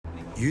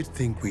You'd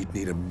think we'd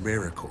need a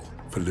miracle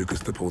for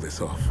Lucas to pull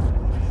this off.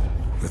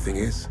 The thing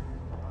is,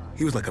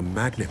 he was like a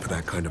magnet for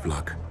that kind of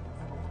luck.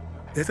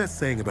 There's that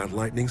saying about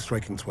lightning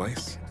striking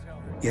twice.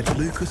 Yet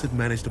Lucas had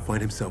managed to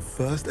find himself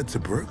first at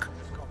Tobruk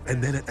and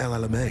then at El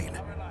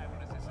Alamein.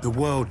 The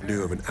world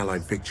knew of an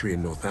Allied victory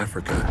in North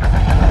Africa.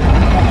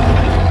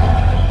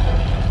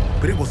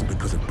 But it wasn't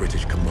because of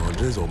British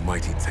commanders or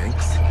mighty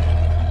tanks.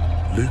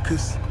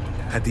 Lucas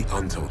had the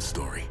untold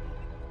story,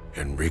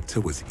 and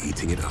Richter was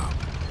eating it up.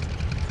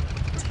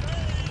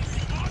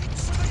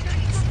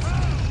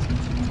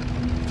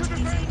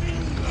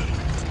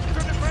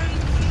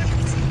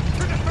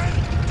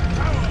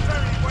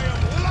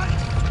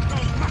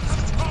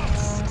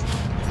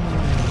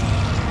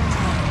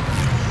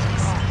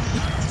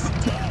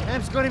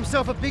 Ham's got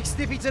himself a big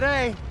stiffy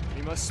today.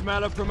 He must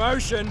smell a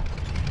promotion.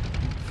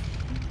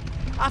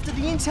 After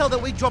the intel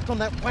that we dropped on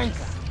that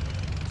wanker,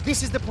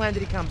 this is the plan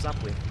that he comes up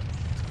with.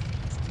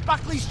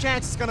 Buckley's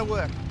chance it's gonna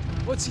work.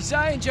 What's he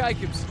saying,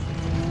 Jacobs?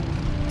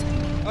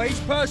 Oh,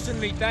 he's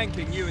personally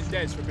thanking you and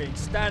Des for being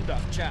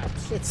stand-up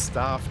chaps. Get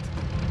stuffed.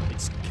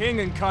 It's king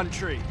and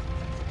country.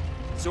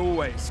 It's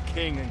always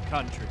king and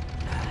country.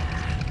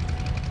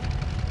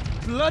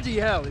 Bloody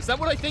hell, is that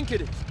what I think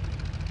it is?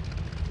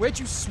 Where'd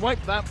you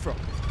swipe that from?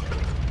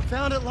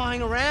 Found it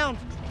lying around.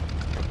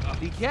 If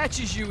he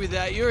catches you with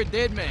that, you're a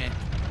dead man.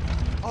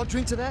 I'll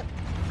drink to that.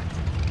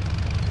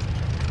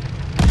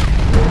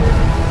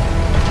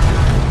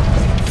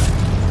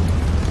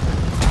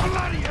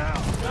 Bloody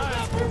hell!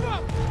 Move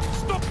up!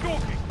 Stop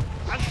talking!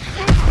 And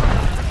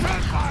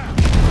return fire!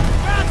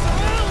 That's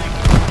early!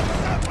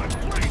 That's my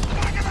place!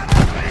 Back of that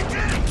RPG!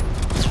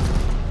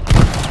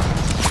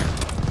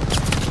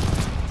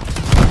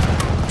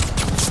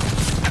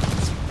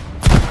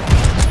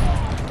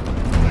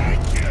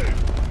 Thank you!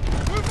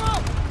 Move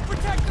up!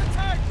 Protect the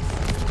tanks!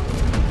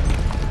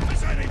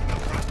 This ain't even a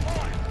front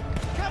line!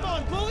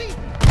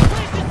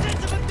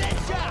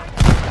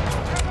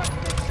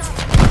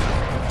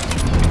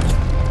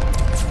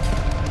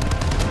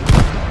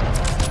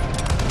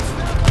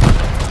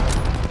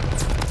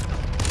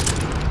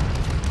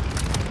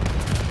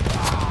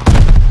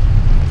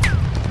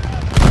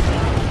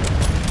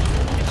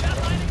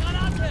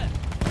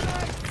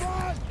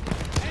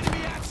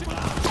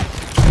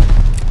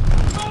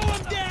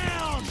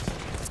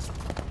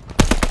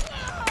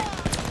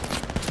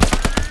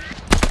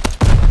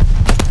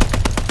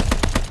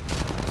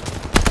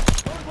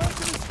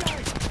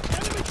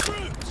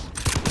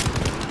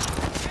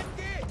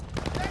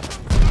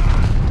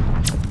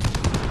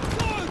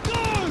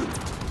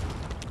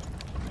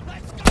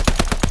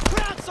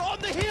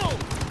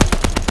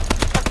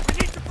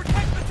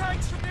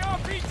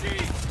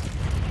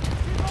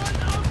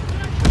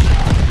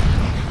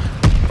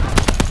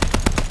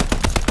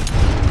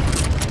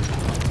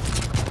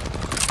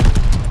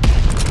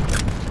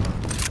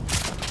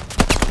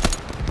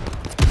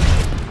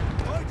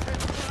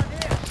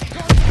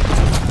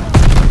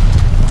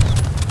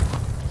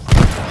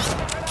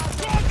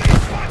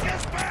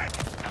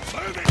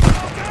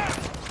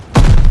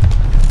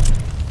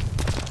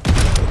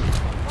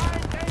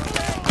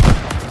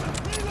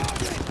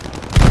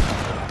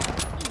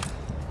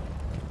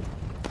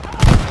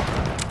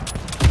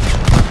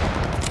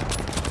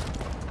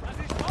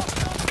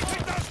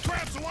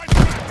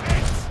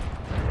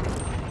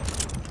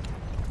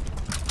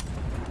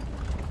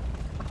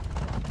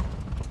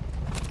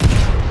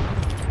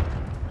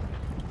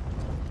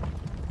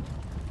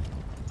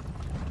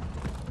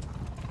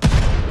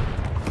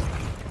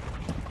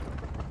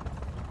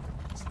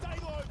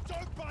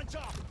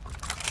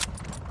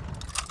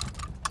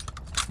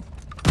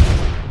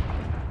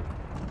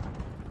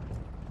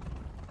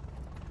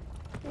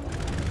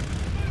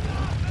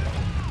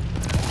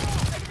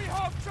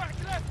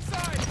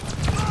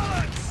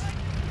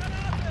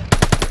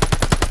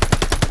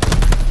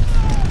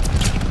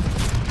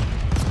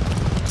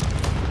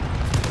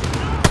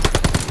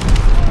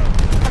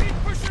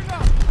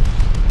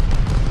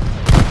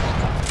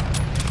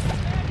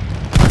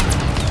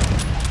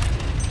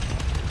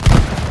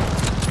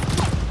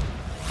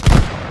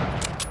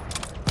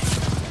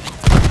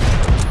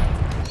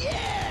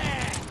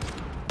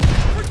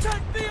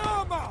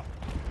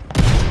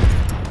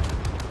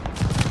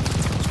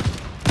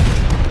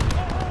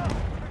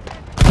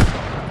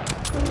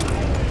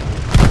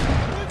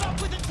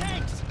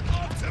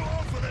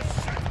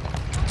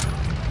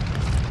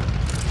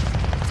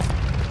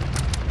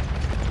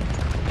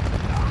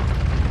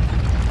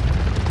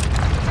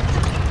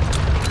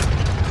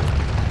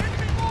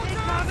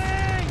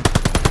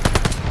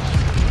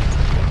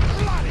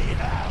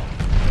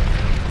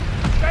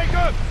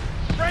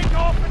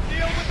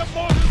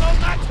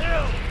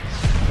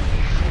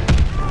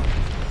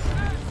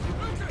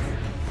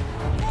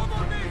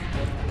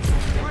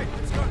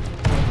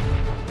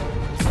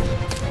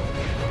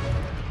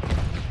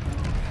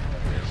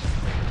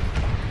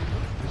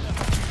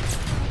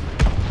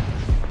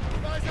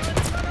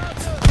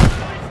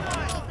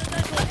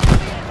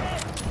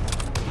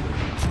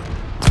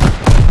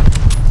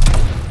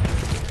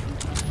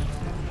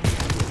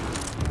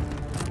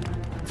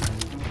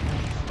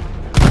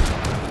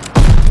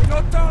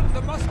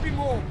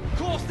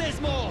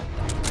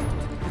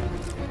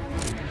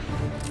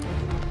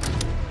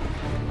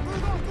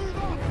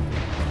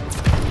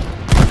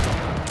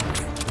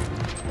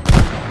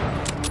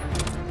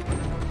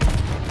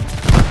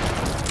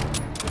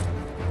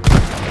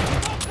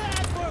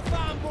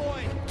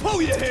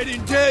 Get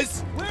in, Des!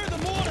 Where are the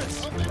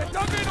mortars? They're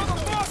dug in on the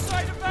far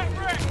side of that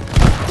wreck!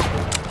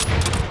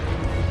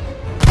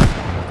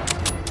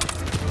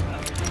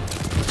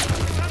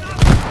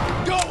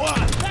 Got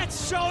one!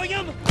 That's showing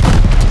him!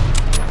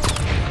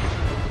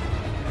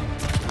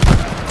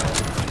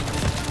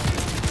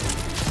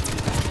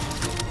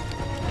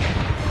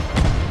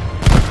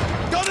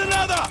 Got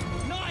another!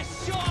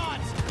 Nice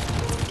shot!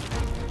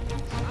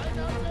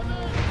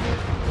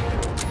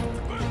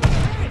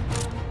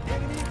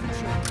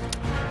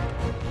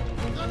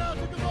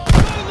 Go,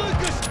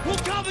 Lucas! We'll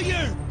cover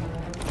you!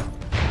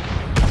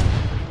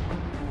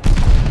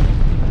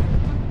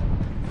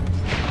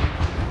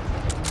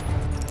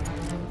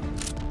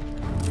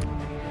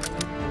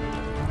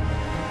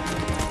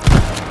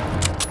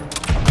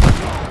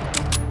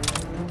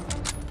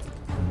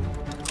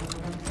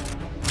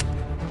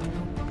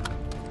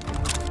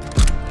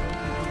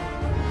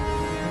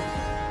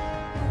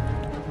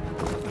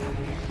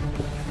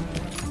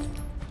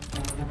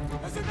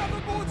 There's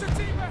another mortar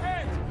team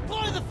ahead!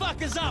 Blow the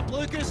fuckers up,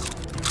 Lucas!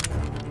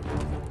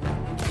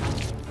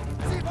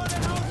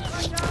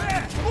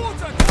 There!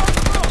 Mortar!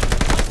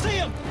 I see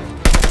him!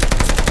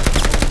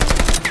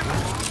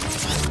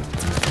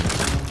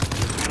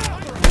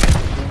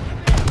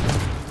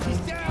 He's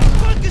down!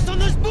 Focus on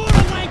those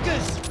border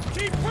wankers!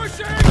 Keep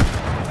pushing!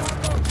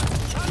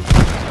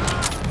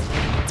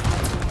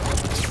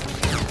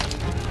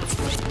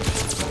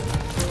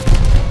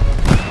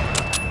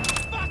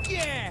 Fuck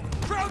yeah!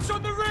 Crowds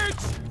on the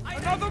ridge!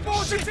 Another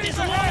mortar team's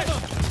ahead!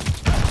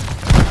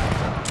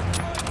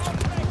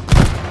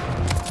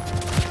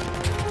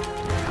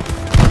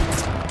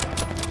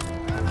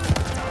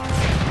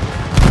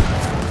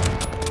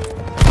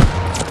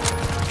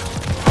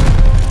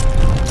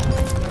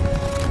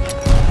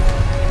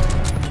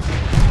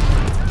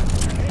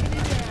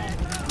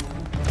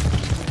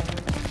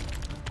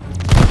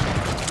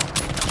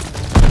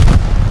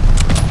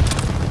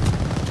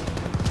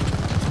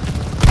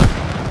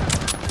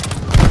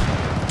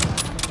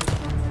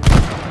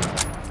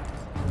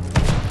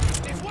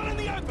 There's one in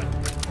the open!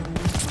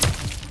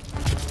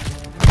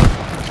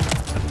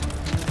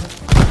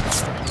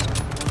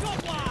 Got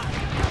one!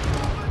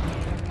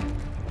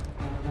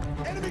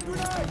 Enemy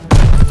grenade!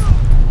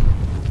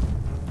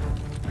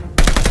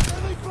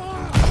 Enemy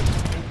fire!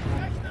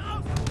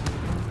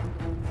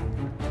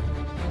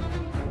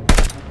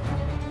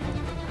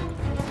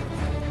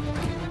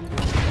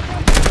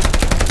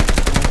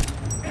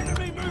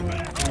 Enemy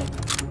movement ahead!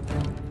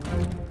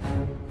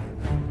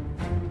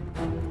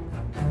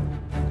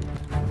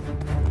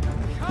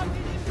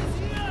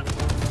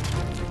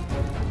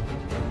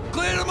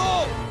 Clear them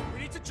all! We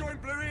need to join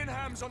Bluey and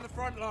Hams on the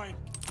front line.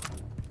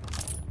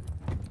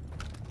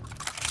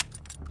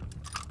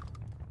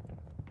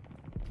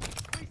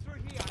 Way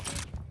through here, I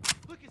think.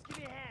 Lucas, give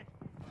me a hand.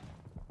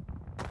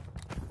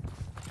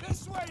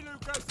 This way,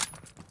 Lucas!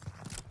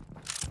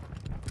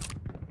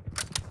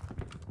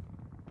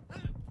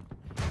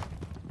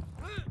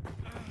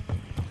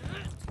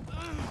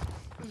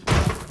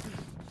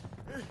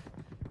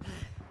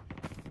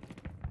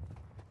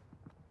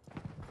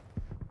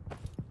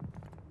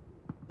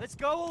 Let's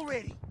go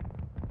already.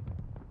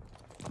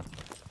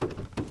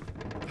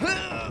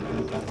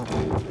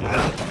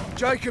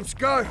 Jacobs,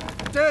 go!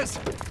 Des!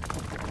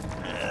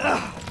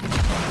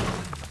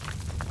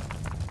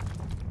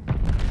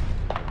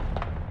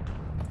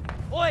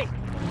 Oi! Look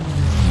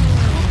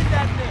at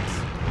that mess.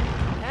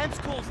 Hams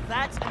calls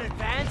that an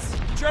advance?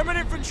 German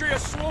infantry are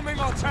swarming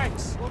our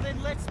tanks. Well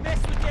then let's mess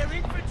with their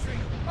infantry.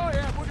 Oh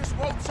yeah, we'll just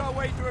waltz our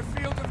way through a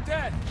field of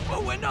dead.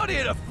 Well, we're not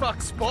here to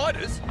fuck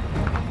spiders.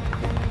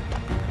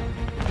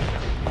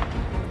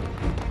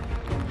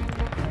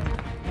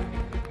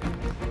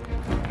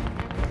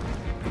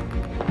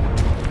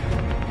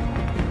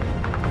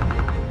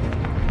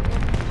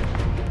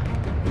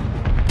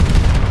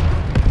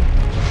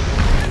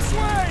 This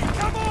way!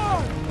 Come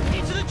on!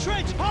 Into the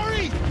trench,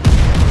 hurry!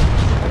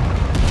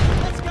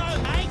 Let's go,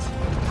 mate!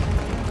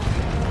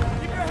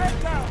 Keep your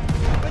head down!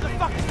 Where the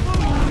fuck is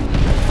Bluey?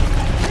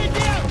 Head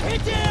down!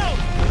 Head down!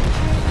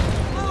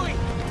 Bluey!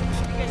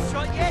 You get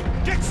shot yet?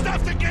 Get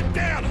stuff to get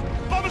down!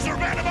 Bombers are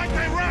about to make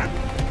their run!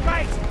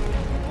 Great!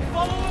 We'll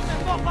follow him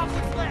and mop up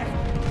what's left.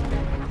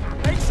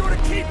 Make sure to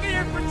keep the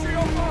infantry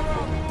off our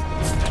arm.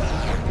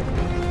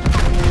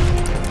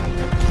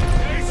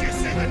 There's your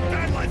seventh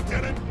gun,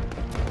 Lieutenant!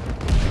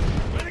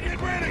 Better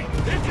get ready!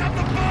 Here come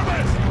the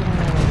bombers!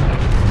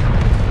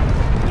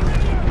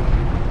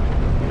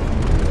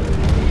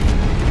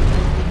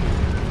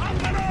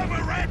 Up and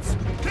over, rats!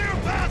 Clear a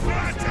path for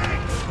our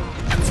tanks!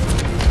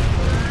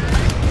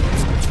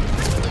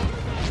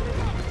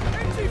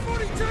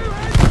 MT-42,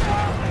 heads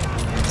down!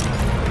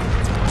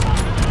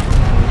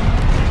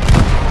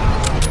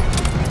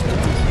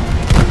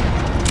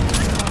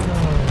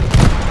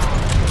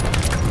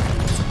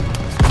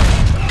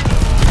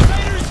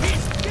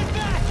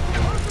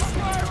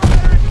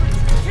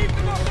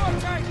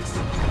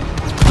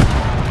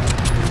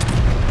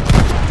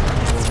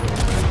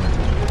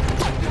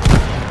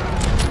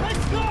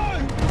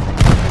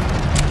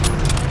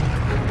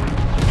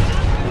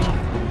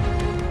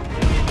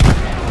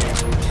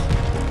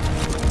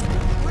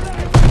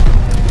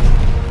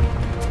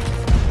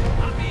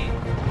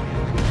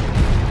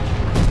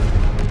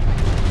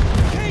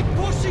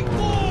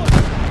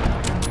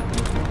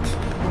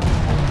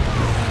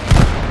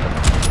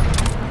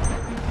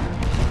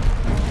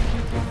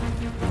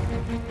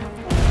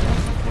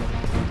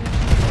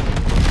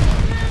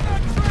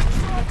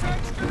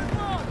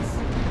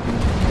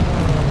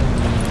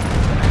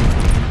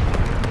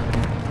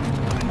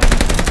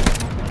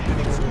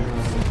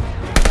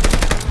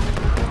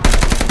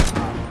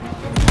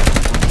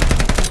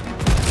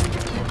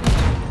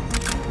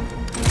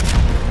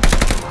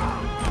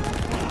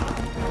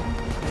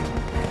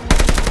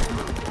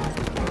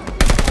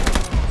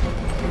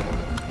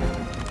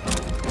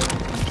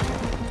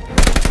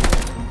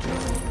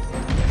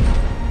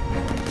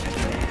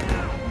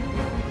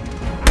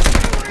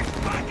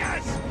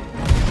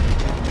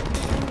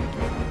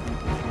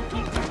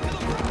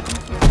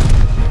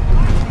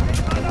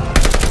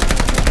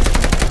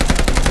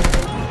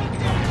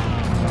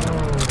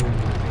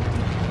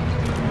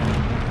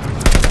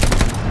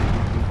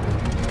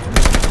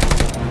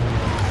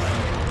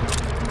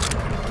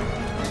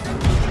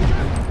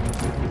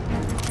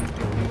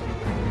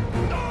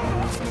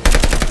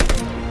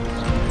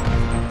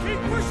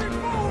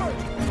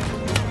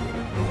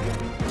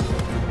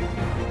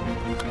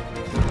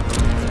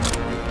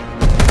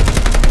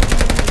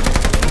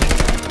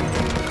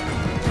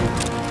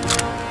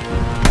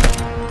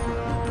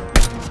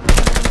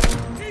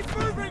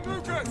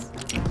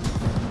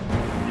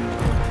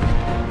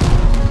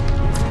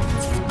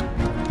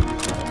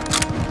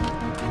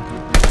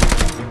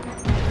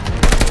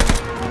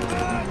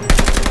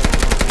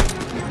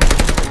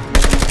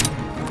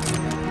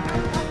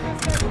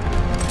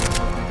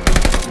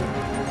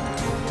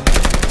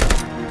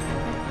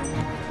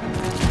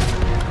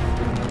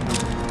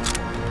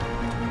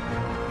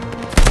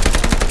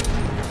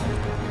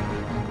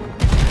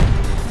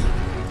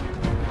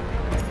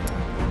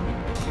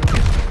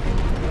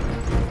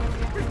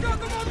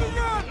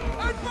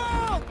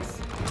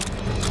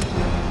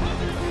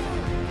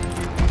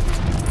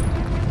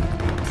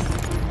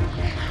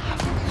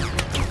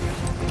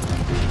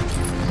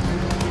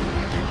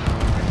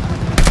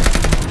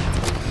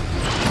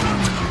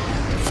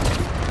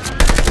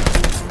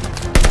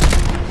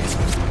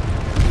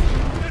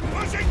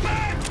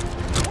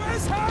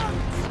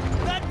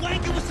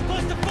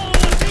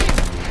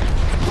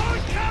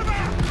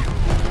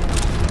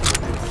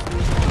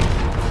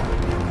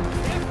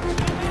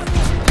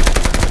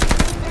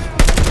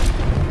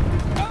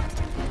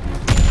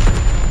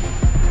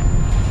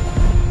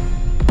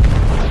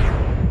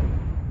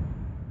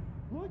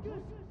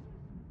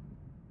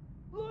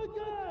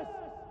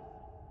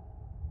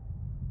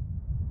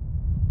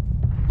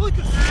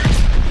 Lucas!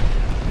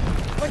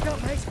 Wake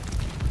up, mate.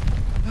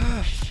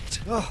 Oh, shit.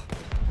 Oh.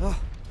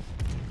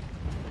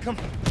 Come.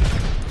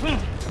 I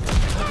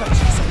got you,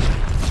 son.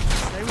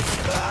 Stay with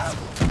me.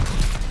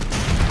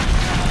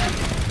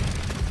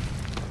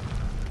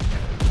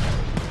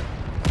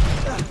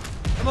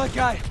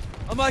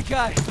 I'm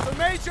okay. So,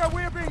 Major,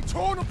 we're being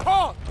torn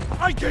apart.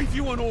 I gave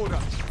you an order.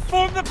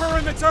 Form the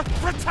perimeter,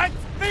 protect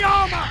the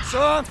armor!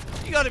 Son,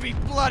 you gotta be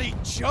bloody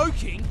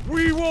joking.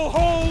 We will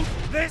hold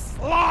this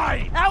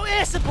line! Our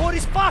air support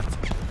is fucked!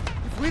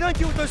 If we don't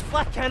deal with those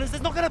flat cannons,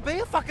 there's not gonna be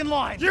a fucking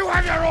line! You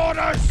have your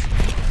orders!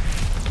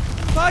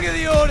 Bugger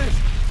the orders.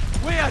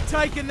 We are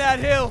taking that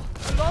hill.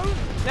 Alone?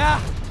 Nah,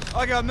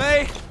 I got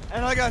me,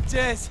 and I got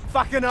Des.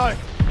 Fucking no.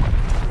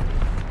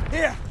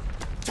 Here,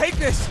 take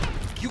this.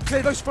 You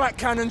clear those flat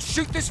cannons,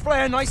 shoot this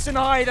flare nice and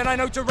high, then I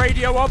know to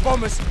radio our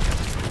bombers.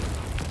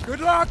 Good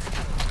luck.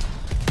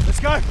 Let's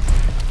go. I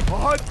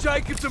hope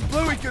Jacobs and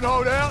Bluey can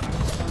hold out.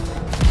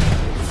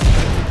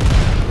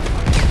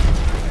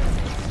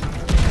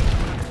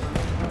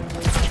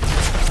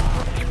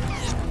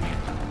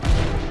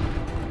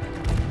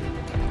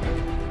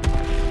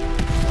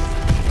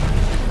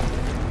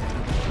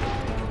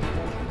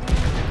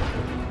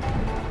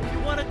 You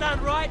want it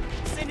done right?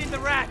 Send in the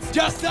rats.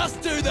 Just us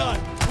two, though.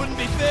 Wouldn't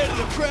be fair to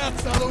the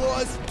Krauts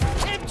otherwise.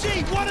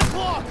 MG, 1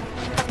 o'clock!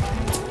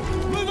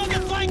 Move on the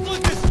flank,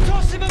 Lucas!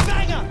 Toss him a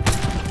banger!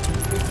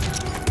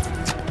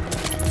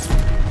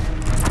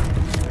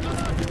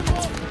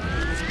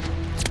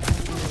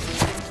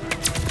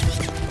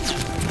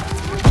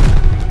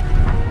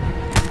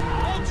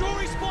 Hold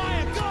Jory's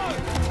fire, go!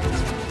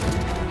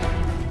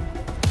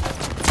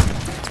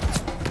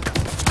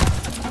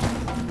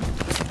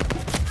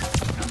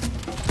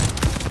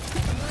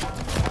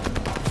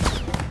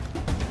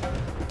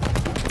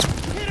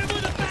 Hit him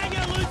with a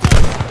banger, Lucas!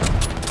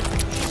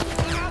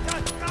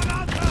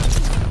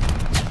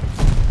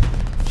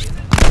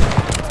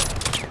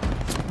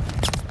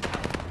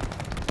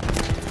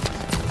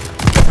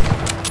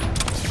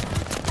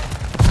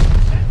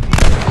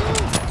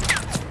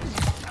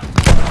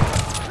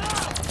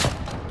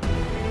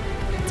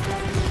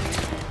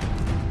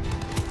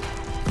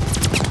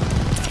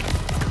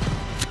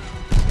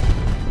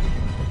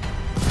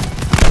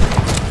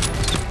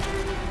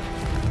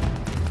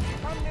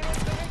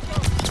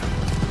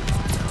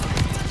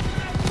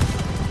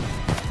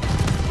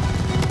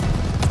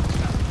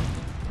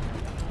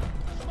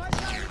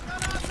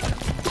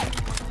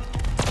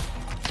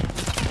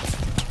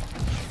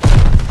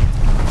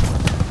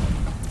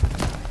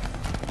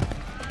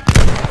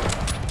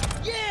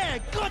 Yeah,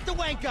 got the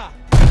wanker!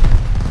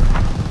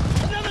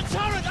 Another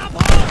turret up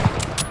high!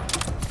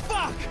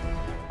 Fuck!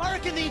 I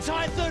reckon the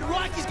entire Third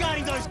Reich is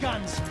guarding those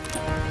guns!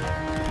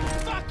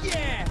 Fuck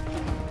yeah!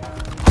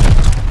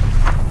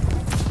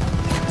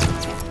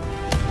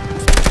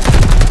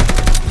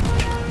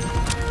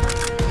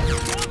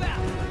 Bomb out!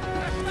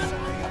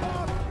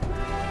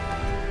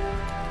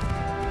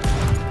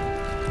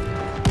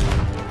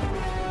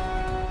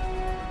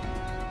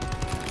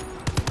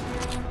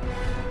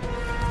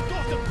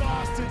 Got the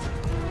bastards!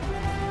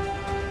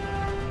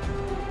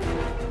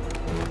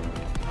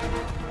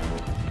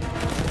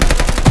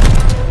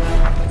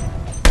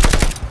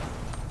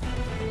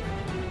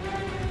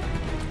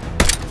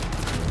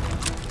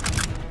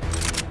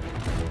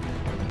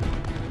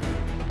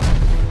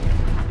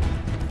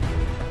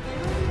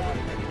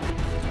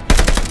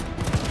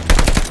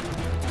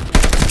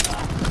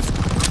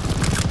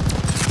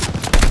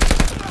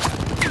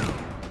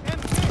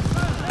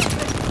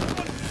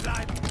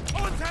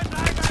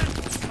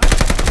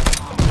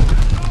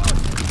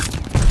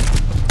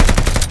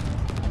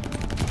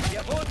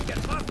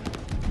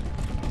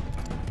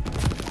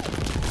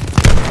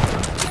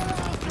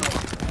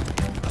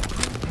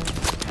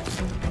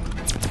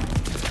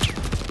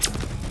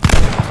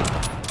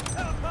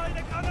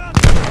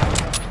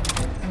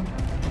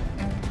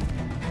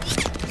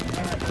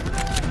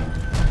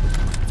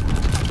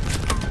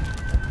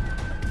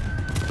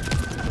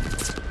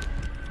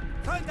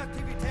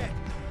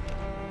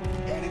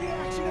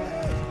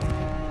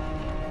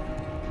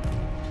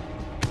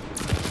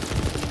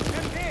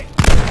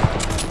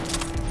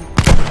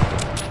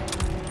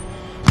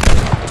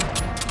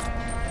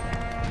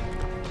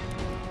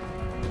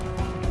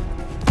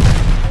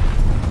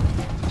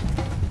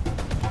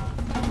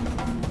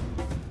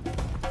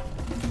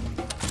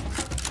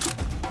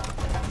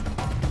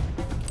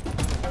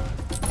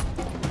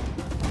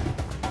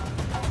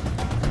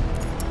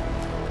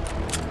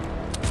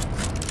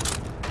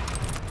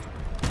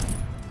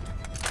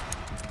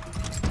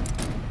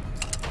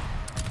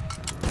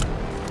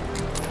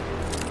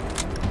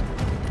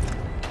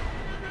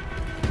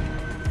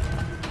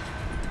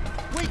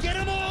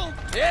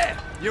 Yeah,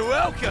 you're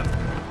welcome.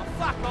 Oh,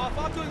 fuck off,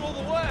 I'm doing all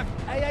the work.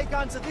 AA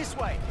guns are this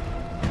way.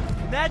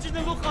 Imagine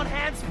the look on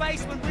Ham's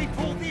face when we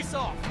pull this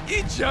off.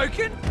 You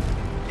joking?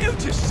 He'll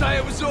just say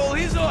it was all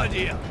his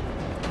idea.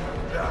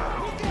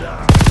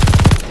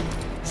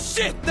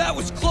 Shit, that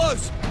was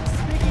close.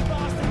 Sneaky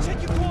bastard,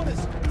 check your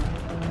corners.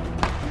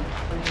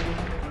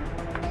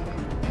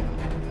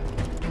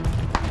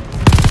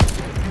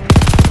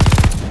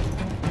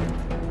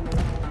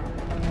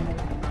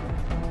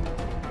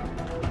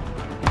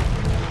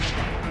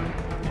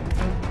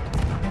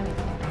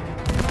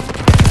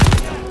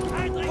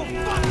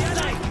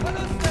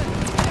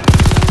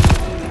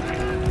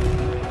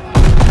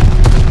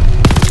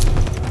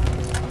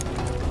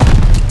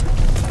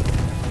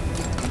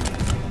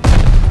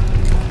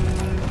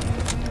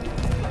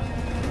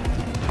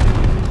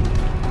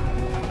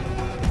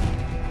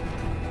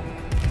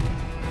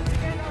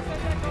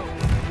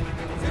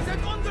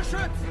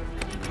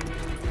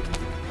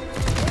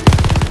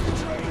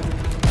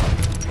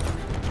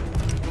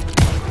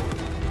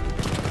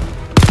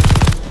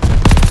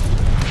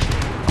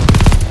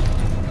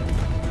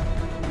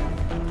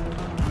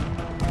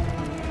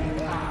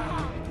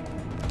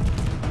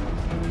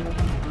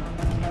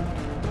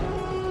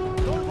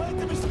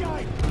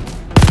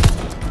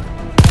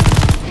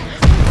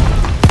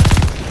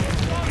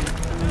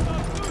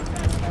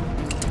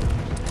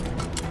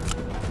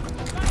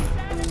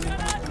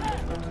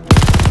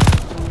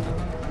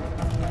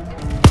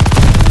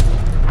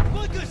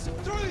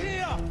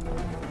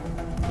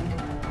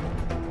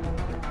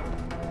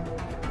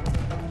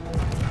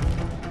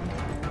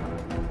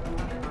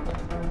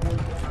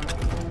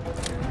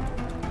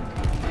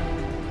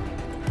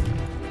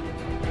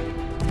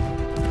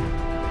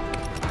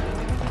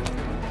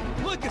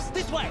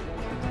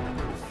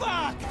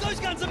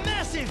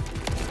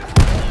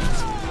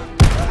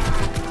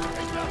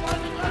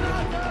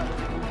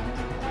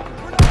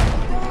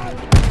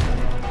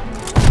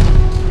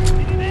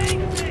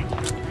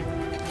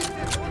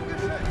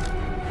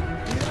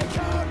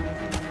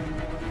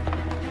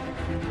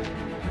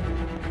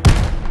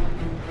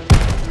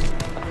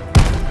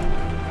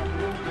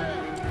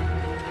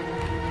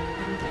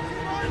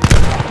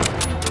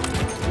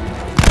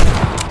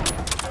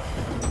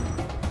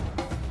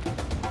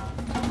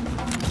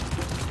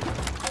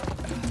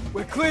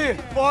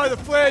 Here, fire the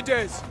flare, Des.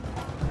 As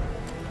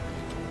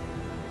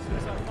soon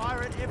as I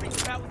fire it, every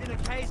crowd within a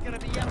K is gonna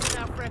be yelling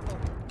out Freckle.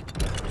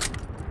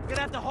 We're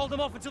gonna have to hold them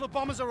off until the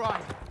bombers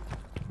arrive.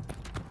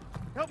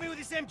 Help me with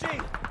this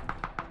MG.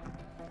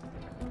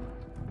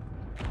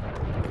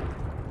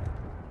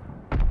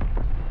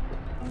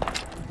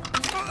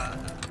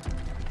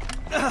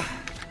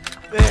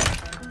 There.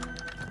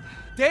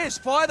 Des,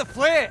 fire the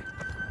flare.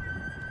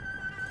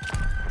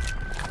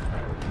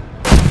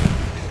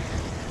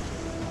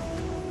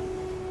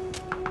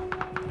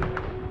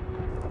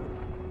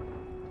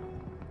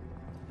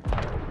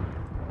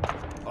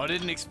 I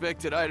didn't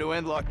expect today to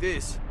end like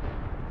this.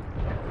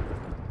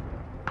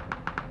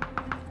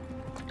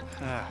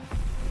 Ah,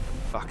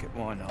 fuck it,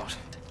 why not?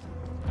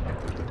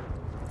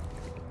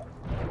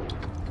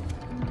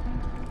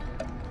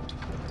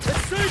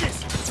 Let's do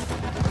this!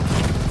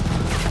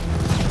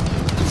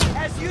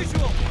 As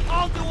usual,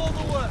 I'll do all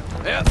the work.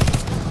 Yep,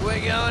 we're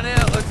going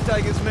out. Let's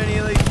take as many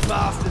of these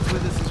bastards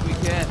with us as we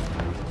can.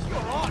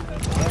 You're on.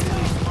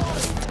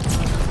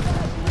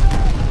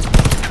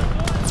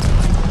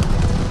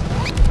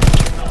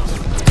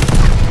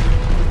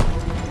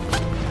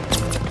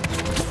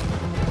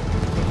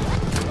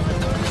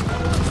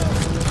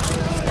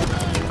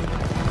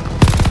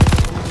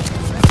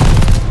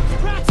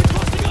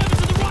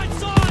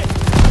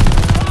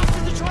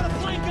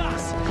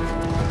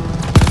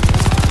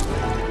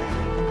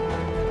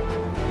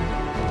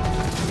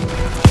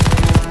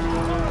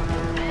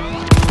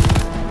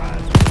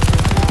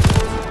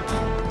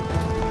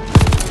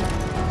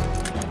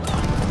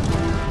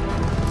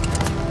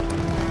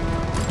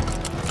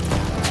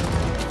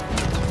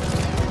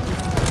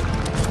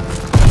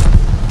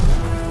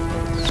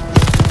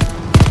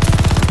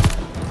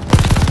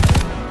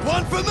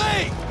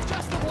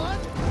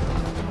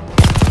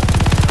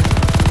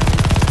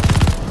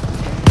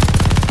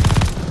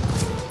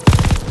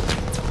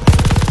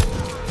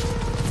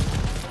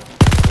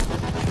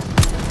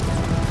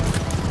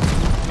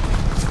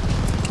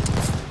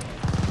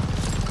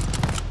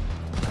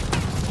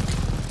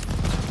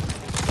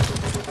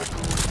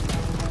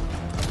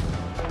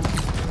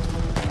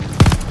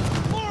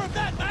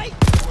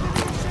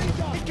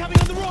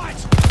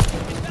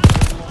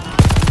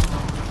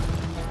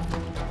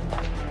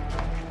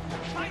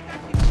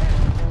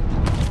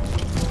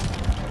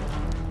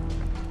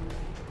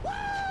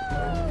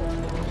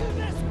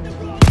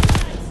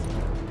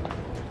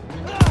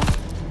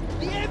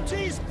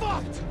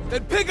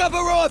 Then pick up a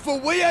rifle,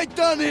 we ain't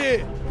done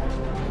here!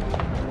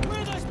 Where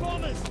are those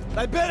bombers?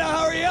 They better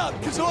hurry up,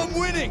 because I'm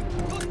winning!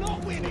 You're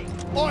not winning!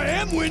 I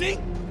am winning!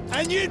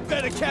 And you'd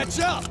better catch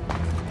up!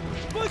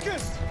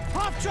 Lucas!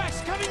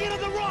 Half-tracks coming in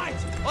on the right!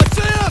 I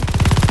see him!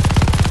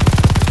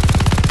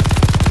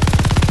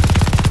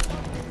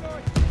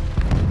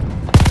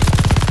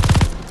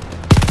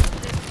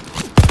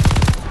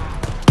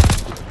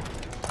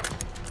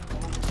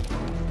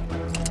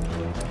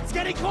 It's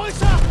getting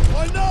closer!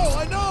 I know!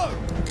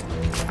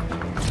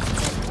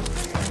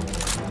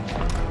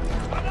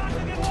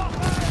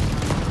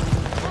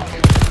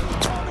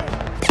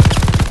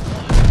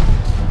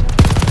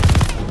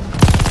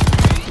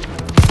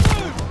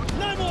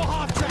 No more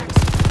half-tracks!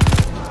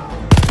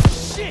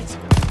 Shit!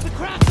 The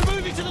crowds are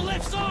moving to the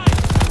left side!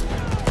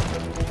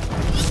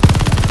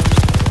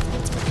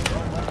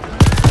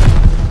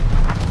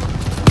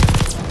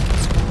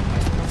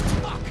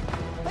 Fuck!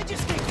 They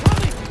just keep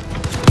coming!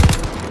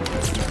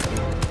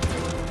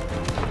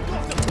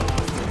 Got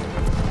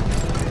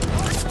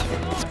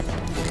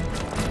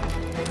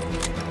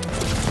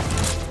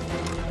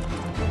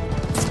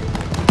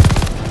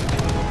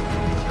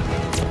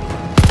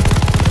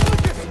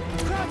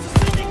the crowds are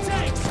sending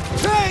tanks!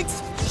 Tanks!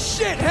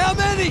 Shit, how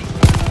many?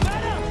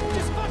 Matter!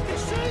 Just fucking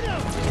shoot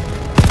them!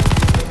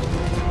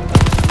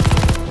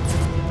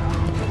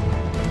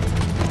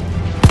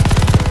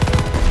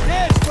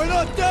 Yes, we're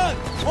not done!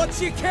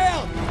 What's your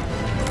count?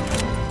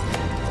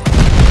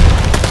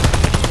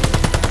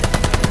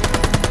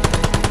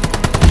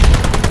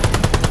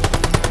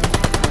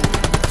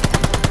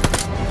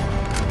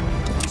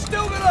 We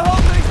still gotta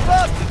hold these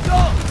bastards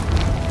off!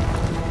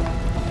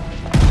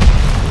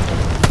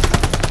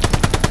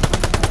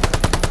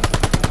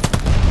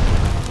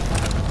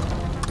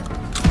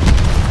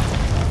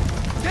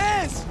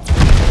 Yes!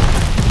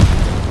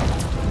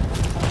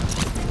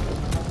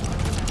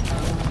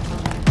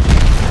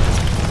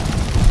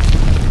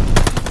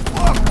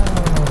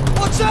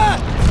 What's that?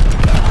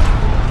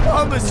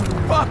 Thomas,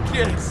 fuck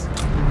yes!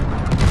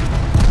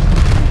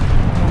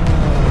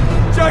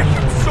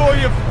 Jacob saw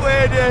your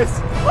flare, Des!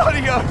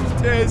 Bloody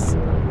oath, Des!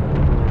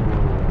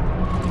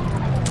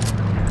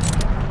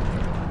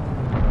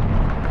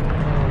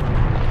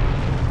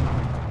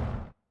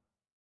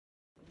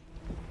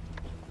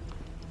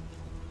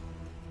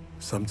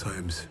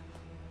 Sometimes,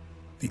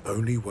 the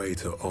only way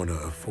to honor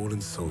a fallen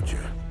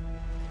soldier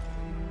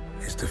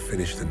is to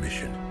finish the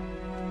mission.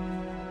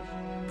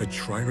 But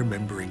try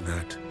remembering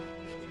that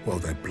while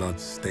their blood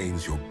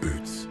stains your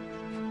boots.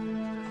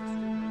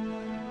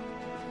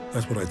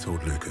 That's what I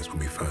told Lucas when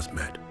we first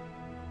met.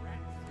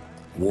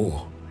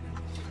 War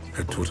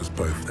had taught us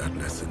both that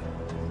lesson.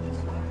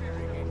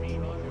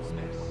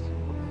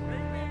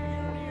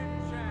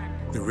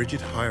 The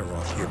rigid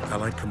hierarchy of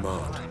Allied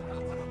command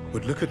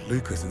would look at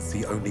Lucas and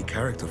see only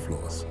character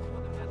flaws.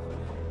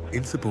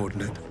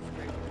 Insubordinate,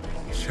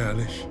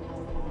 churlish,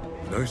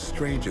 no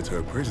stranger to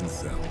a prison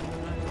cell.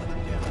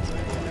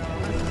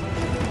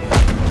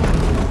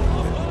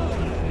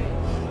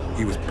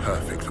 He was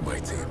perfect for my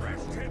team.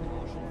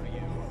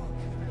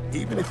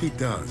 Even if he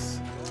does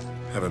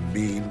have a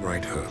mean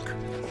right hook.